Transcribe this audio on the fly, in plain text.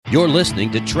You're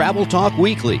listening to Travel Talk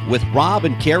Weekly with Rob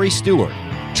and Carrie Stewart,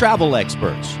 travel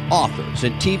experts, authors,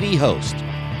 and TV hosts.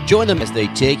 Join them as they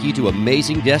take you to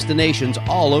amazing destinations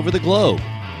all over the globe.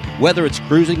 Whether it's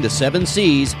cruising the seven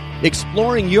seas,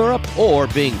 exploring Europe, or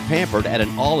being pampered at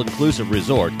an all-inclusive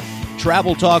resort,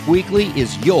 Travel Talk Weekly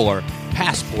is your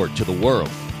passport to the world.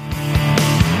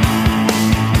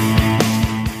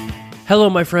 Hello,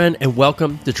 my friend, and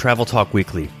welcome to Travel Talk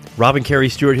Weekly. Rob and Carrie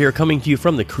Stewart here, coming to you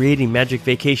from the Creating Magic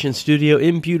Vacation Studio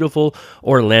in beautiful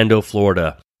Orlando,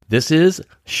 Florida. This is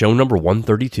show number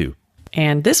 132.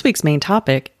 And this week's main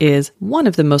topic is one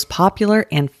of the most popular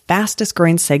and fastest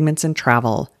growing segments in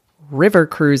travel, river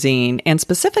cruising, and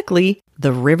specifically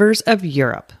the rivers of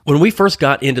Europe. When we first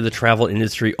got into the travel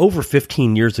industry over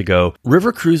 15 years ago,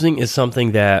 river cruising is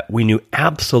something that we knew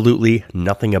absolutely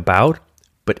nothing about,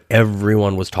 but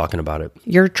everyone was talking about it.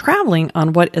 You're traveling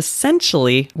on what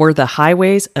essentially were the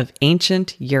highways of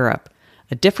ancient Europe.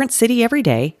 A different city every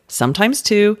day, sometimes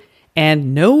two,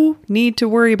 and no need to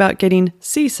worry about getting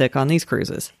seasick on these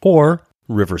cruises. Or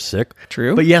river sick.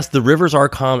 True. But yes, the rivers are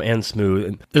calm and smooth.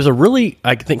 And there's a really,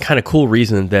 I think, kind of cool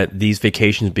reason that these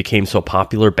vacations became so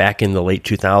popular back in the late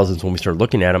 2000s when we started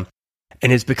looking at them.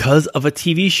 And it's because of a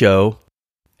TV show,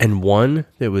 and one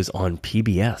that was on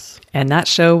PBS. And that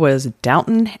show was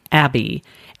Downton Abbey,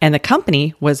 and the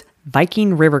company was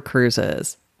Viking River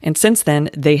Cruises. And since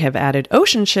then, they have added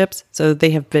ocean ships, so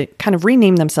they have kind of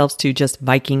renamed themselves to just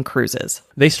Viking Cruises.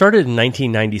 They started in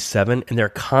 1997, and their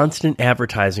constant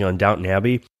advertising on Downton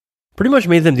Abbey pretty much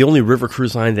made them the only river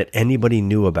cruise line that anybody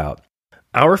knew about.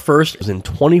 Our first was in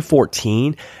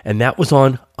 2014, and that was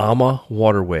on Ama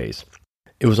Waterways.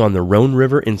 It was on the Rhone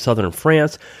River in southern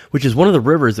France, which is one of the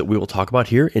rivers that we will talk about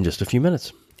here in just a few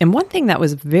minutes. And one thing that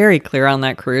was very clear on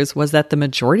that cruise was that the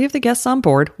majority of the guests on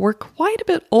board were quite a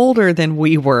bit older than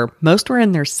we were. Most were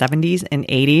in their 70s and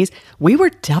 80s. We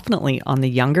were definitely on the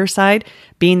younger side,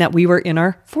 being that we were in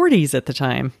our 40s at the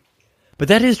time. But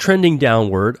that is trending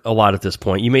downward a lot at this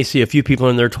point. You may see a few people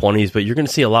in their 20s, but you're going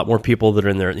to see a lot more people that are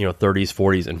in their 30s,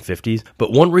 40s, and 50s.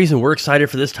 But one reason we're excited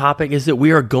for this topic is that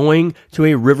we are going to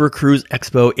a River Cruise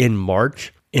Expo in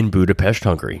March in Budapest,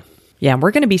 Hungary. Yeah, we're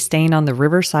going to be staying on the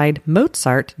Riverside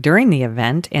Mozart during the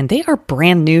event, and they are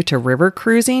brand new to river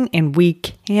cruising, and we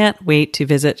can't wait to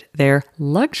visit their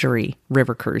luxury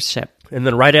river cruise ship. And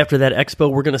then right after that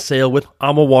expo, we're going to sail with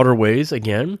Ama Waterways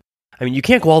again. I mean, you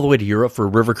can't go all the way to Europe for a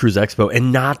River Cruise Expo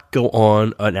and not go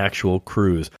on an actual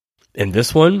cruise. And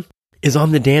this one is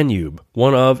on the Danube,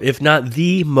 one of, if not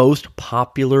the most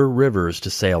popular rivers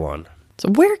to sail on. So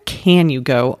where can you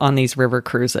go on these river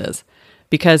cruises?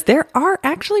 Because there are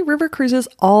actually river cruises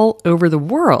all over the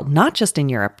world, not just in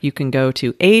Europe. You can go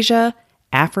to Asia,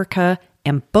 Africa,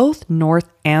 and both North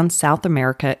and South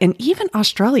America, and even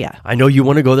Australia. I know you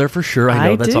want to go there for sure. I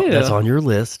know do. That's on your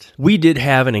list. We did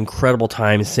have an incredible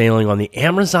time sailing on the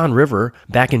Amazon River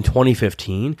back in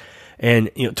 2015. And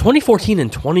 2014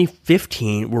 and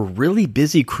 2015 were really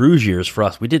busy cruise years for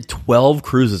us. We did 12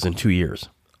 cruises in 2 years.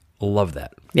 Love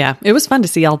that. Yeah, it was fun to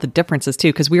see all the differences too,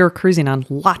 because we were cruising on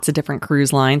lots of different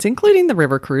cruise lines, including the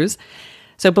river cruise.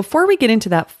 So before we get into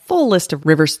that full list of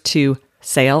rivers to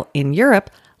sail in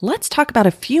Europe, let's talk about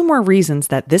a few more reasons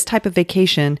that this type of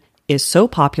vacation is so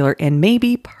popular and may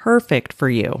be perfect for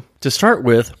you. To start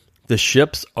with, the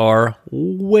ships are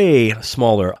way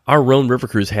smaller. Our Rhone River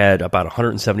Cruise had about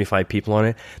 175 people on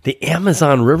it. The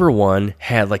Amazon River one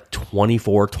had like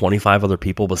 24, 25 other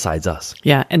people besides us.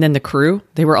 Yeah, and then the crew,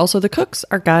 they were also the cooks,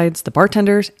 our guides, the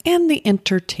bartenders, and the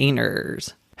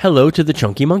entertainers. Hello to the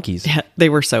Chunky Monkeys. Yeah, they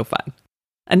were so fun.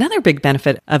 Another big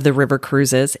benefit of the river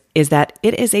cruises is that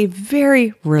it is a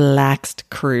very relaxed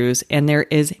cruise and there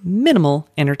is minimal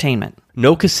entertainment.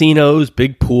 No casinos,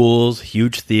 big pools,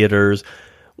 huge theaters,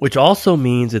 which also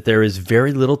means that there is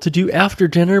very little to do after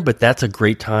dinner, but that's a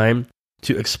great time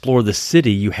to explore the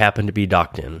city you happen to be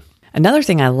docked in. Another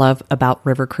thing I love about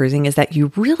river cruising is that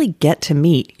you really get to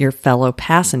meet your fellow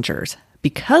passengers.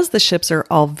 Because the ships are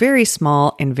all very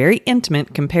small and very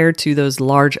intimate compared to those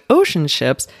large ocean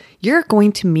ships, you're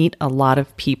going to meet a lot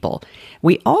of people.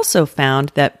 We also found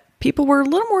that people were a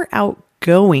little more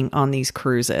outgoing on these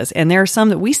cruises, and there are some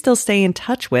that we still stay in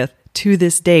touch with to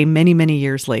this day, many, many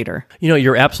years later.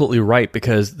 You're absolutely right,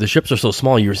 because the ships are so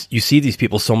small. You see these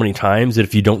people so many times that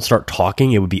if you don't start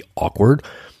talking, it would be awkward.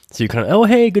 So you kind of, oh,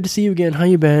 hey, good to see you again. How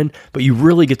you been? But you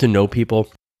really get to know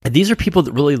people. And these are people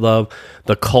that really love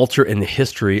the culture and the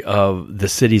history of the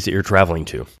cities that you're traveling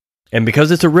to. And because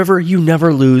it's a river, you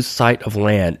never lose sight of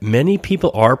land. Many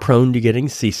people are prone to getting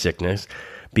seasickness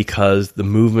because the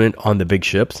movement on the big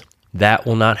ships, that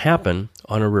will not happen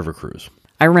on a river cruise.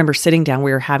 I remember sitting down,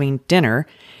 we were having dinner,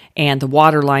 and the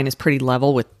water line is pretty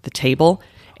level with the table.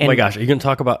 And, oh my gosh, are you going to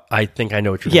talk about, I think I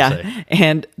know what you're going to say.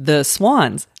 And the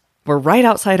swans were right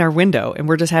outside our window, and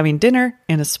we're just having dinner,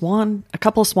 and a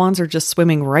couple of swans are just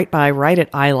swimming right at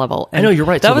eye level. And I know, you're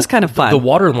right. That was kind of fun. The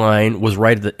water line was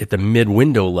right at the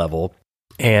mid-window level,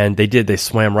 and they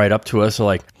swam right up to us. So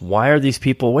like, why are these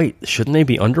people, shouldn't they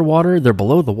be underwater? They're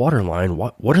below the water line.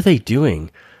 What are they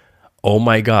doing? Oh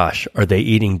my gosh, are they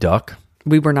eating duck?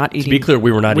 We were not eating. To be clear,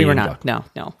 we were not eating duck. No.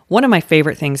 One of my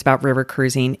favorite things about river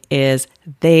cruising is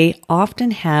they often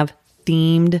have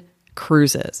themed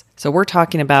cruises. So we're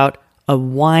talking about a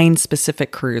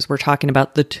wine-specific cruise. We're talking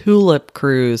about the tulip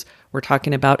cruise. We're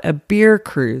talking about a beer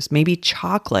cruise, maybe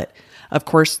chocolate. Of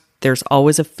course, there's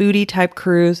always a foodie type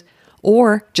cruise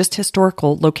or just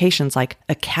historical locations like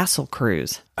a castle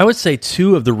cruise. I would say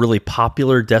two of the really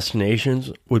popular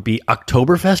destinations would be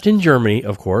Oktoberfest in Germany,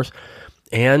 of course,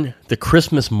 and the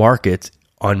Christmas markets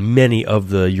on many of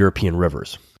the European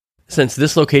rivers. Since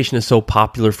this location is so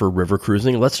popular for river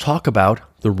cruising, let's talk about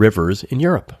the rivers in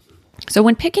Europe. So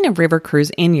when picking a river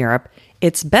cruise in Europe,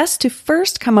 it's best to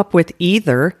first come up with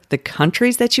either the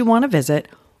countries that you want to visit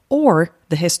or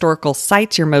the historical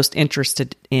sites you're most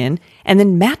interested in, and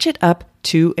then match it up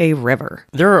to a river.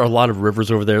 There are a lot of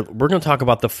rivers over there. We're going to talk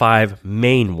about the 5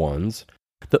 main ones.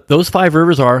 Those 5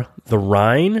 rivers are the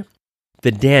Rhine,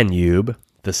 the Danube,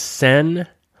 the Seine,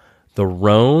 the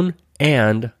Rhone,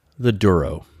 and the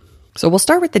Douro. So we'll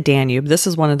start with the Danube. This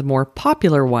is one of the more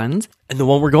popular ones. And the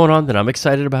one we're going on that I'm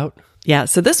excited about? Yeah,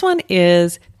 so this one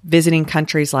is visiting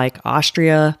countries like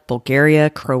Austria,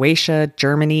 Bulgaria, Croatia,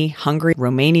 Germany, Hungary,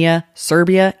 Romania,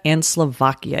 Serbia, and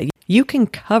Slovakia. You can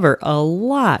cover a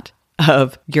lot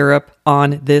of Europe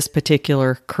on this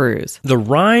particular cruise. The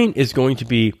Rhine is going to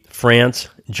be France,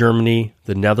 Germany,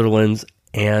 the Netherlands,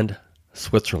 and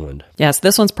Switzerland. Yes,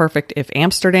 this one's perfect if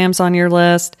Amsterdam's on your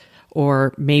list,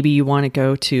 or maybe you want to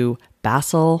go to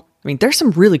Basel. I mean, there's some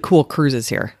really cool cruises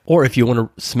here. Or if you want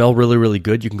to smell really, really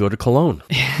good, you can go to Cologne.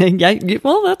 Yeah,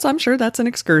 well, I'm sure that's an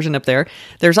excursion up there.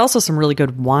 There's also some really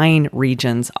good wine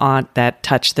regions that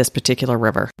touch this particular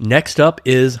river. Next up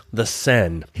is the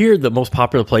Seine. Here, the most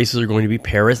popular places are going to be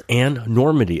Paris and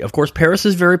Normandy. Of course, Paris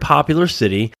is a very popular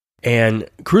city, and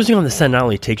cruising on the Seine not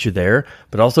only takes you there,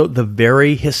 but also the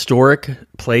very historic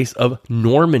place of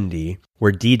Normandy,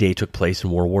 where D-Day took place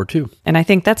in World War II. And I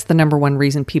think that's the number one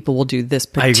reason people will do this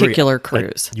particular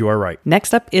cruise. You are right.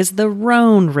 Next up is the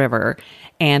Rhone River.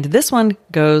 And this one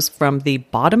goes from the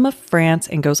bottom of France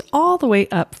and goes all the way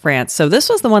up France. So this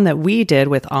was the one that we did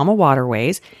with Alma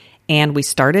Waterways. And we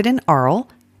started in Arles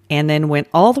and then went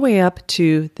all the way up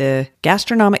to the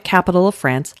gastronomic capital of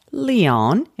France,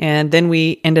 Lyon. And then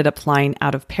we ended up flying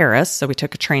out of Paris, so we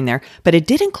took a train there. But it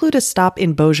did include a stop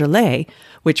in Beaujolais,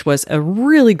 which was a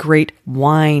really great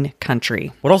wine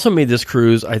country. What also made this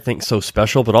cruise, I think, so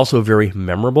special, but also very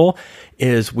memorable,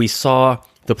 is we saw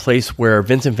the place where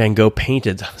Vincent van Gogh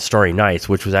painted Starry Nights,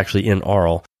 which was actually in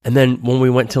Arles. And then when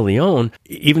we went to Lyon,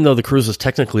 even though the cruise was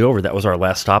technically over, that was our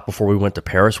last stop before we went to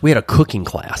Paris, we had a cooking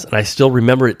class. And I still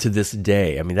remember it to this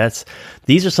day. I mean,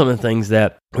 these are some of the things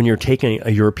that when you're taking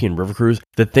a European river cruise,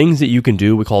 the things that you can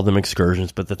do, we call them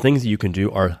excursions, but the things that you can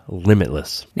do are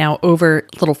limitless. Now, over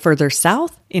a little further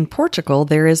south in Portugal,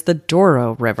 there is the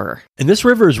Douro River. And this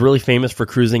river is really famous for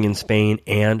cruising in Spain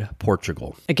and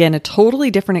Portugal. Again, a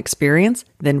totally different experience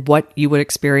than what you would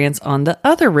experience on the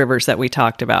other rivers that we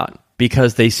talked about.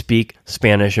 Because they speak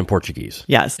Spanish and Portuguese.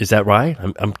 Yes. Is that right?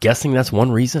 I'm guessing that's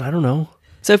one reason. I don't know.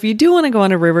 So if you do want to go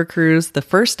on a river cruise, the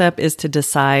first step is to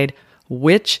decide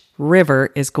which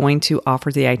river is going to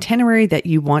offer the itinerary that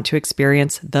you want to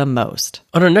experience the most.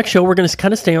 On our next show, we're going to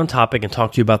kind of stay on topic and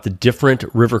talk to you about the different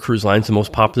river cruise lines, the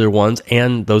most popular ones,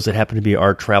 and those that happen to be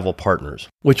our travel partners,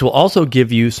 which will also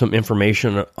give you some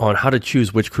information on how to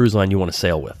choose which cruise line you want to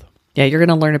sail with. Yeah, you're going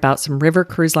to learn about some river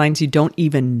cruise lines you don't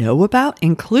even know about,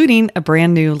 including a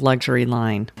brand new luxury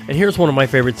line. And here's one of my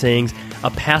favorite sayings: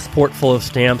 a passport full of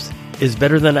stamps is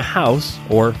better than a house,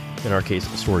 or in our case,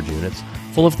 storage units,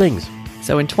 full of things.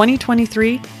 So in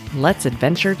 2023, let's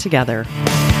adventure together.